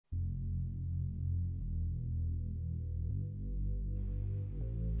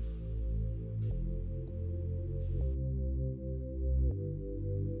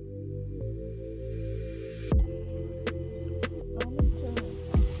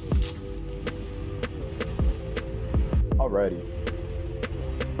Alrighty.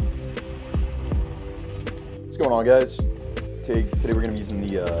 What's going on, guys? Today we're going to be using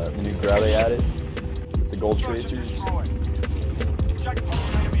the new Grau they added with the gold tracers.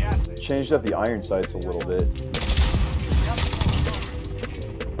 Changed up the iron sights a little bit.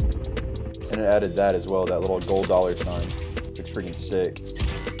 And it added that as well, that little gold dollar sign. Looks freaking sick.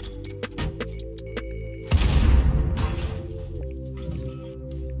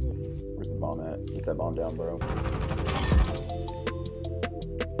 Where's the bomb at? Get that bomb down, bro.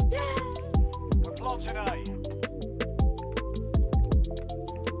 We're plotting A.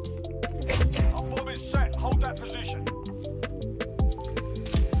 Our bomb is set. Hold that position.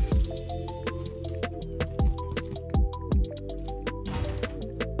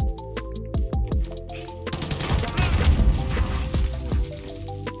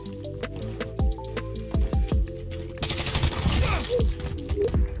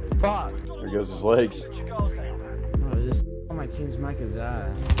 Fuck. There goes his legs. Oh, this my team's mic is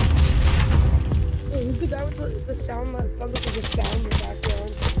ass. Hey, who's the guy with the sound that sounds like there's a sound in the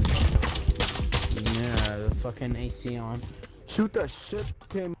background? Yeah, the fucking AC on. Shoot the ship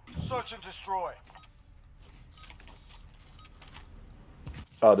came. Search and destroy.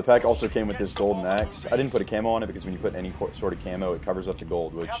 The pack also came with this golden axe. I didn't put a camo on it because when you put any sort of camo, it covers up the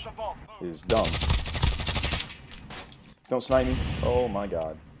gold, which is dumb. Don't snipe me. Oh my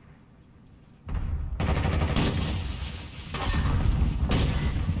god.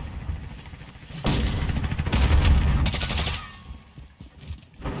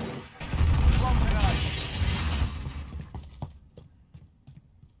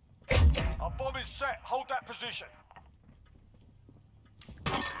 Our bomb is set. Hold that position.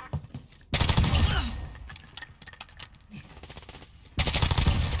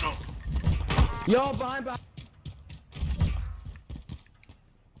 Yo, behind.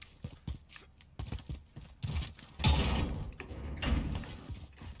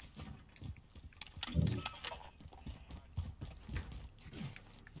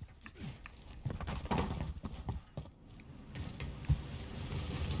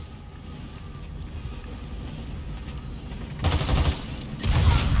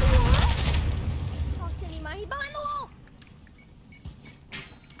 He's behind the wall.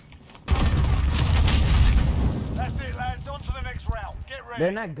 That's it, lads. On to the next round. Get ready.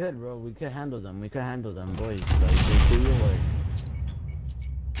 They're not good, bro. We can handle them. We can handle them, boys. Like, just do your work.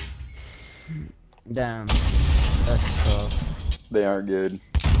 Damn. That's tough. They aren't good.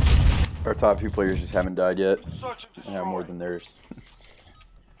 Our top 2 players just haven't died yet. Search and I destroy. have more than theirs.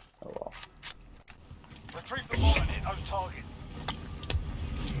 Oh well. Retrieve the bomb and hit those targets.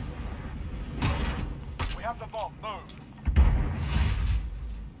 We have the bomb. Move.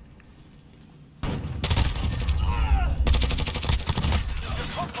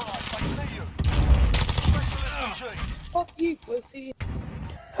 You're compromised. I see you. Specialist machine. Fuck you, pussy.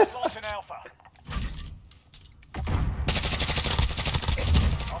 Planting Alpha.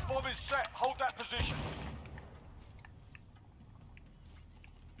 Our bomb is set. Hold that position.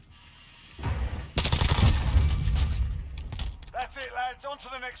 That's it, lads. On to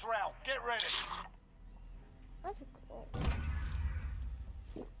the next round. Get ready. That's cool.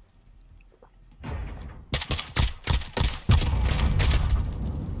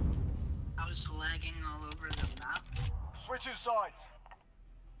 I was lagging all over the map. Switching sides.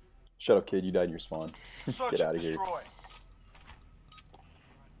 Shut up, kid. You died in your spawn. Search Get out and of here. destroy.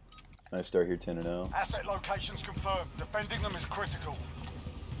 Nice start here, 10-0. Asset locations confirmed. Defending them is critical.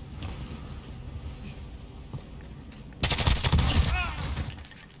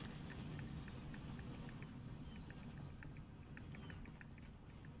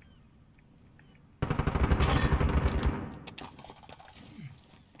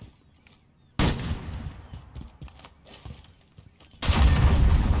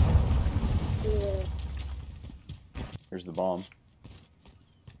 Yeah. Here's the bomb.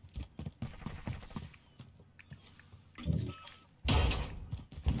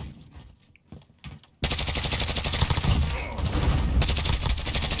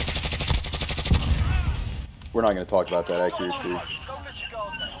 We're not going to talk about that accuracy. Don't let your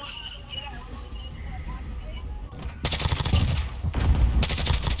guard down.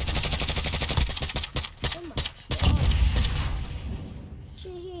 Oh my god.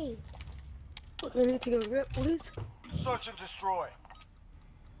 Gee. I need to go rip, please. Search and destroy.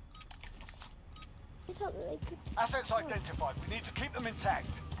 I thought they could. Assets identified. We need to keep them intact.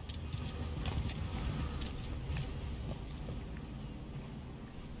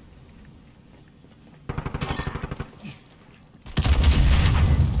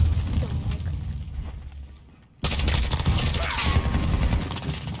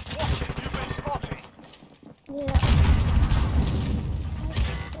 Yeah.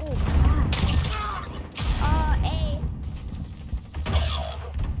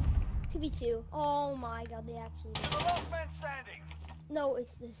 my god, they actually. You're the last man standing. No,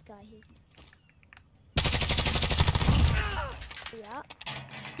 it's this guy. Yeah.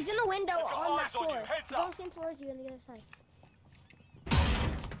 He's in the window I've got on that eyes on you. floor. Heads He's on up. the same floor as you on the other side.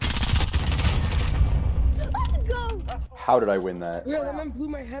 Let's go! How did I win that? Yeah, that man blew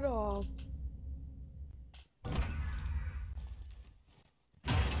my head off.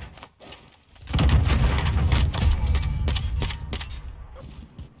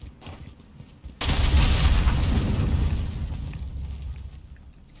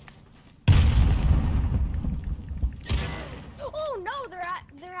 Oh no, they're at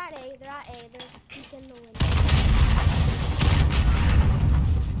A. They're at A. They're peeking the window.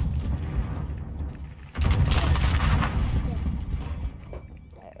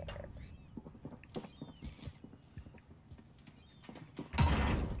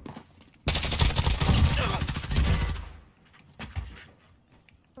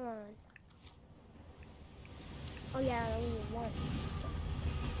 Come on. Oh yeah, only one.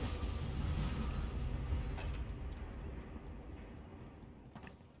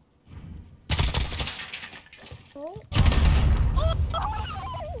 Oh.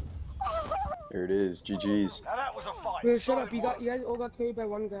 There it is. GG's. Now that was a fight. Wait, shut Solid up. You work. guys all got carried by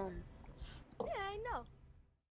one guy.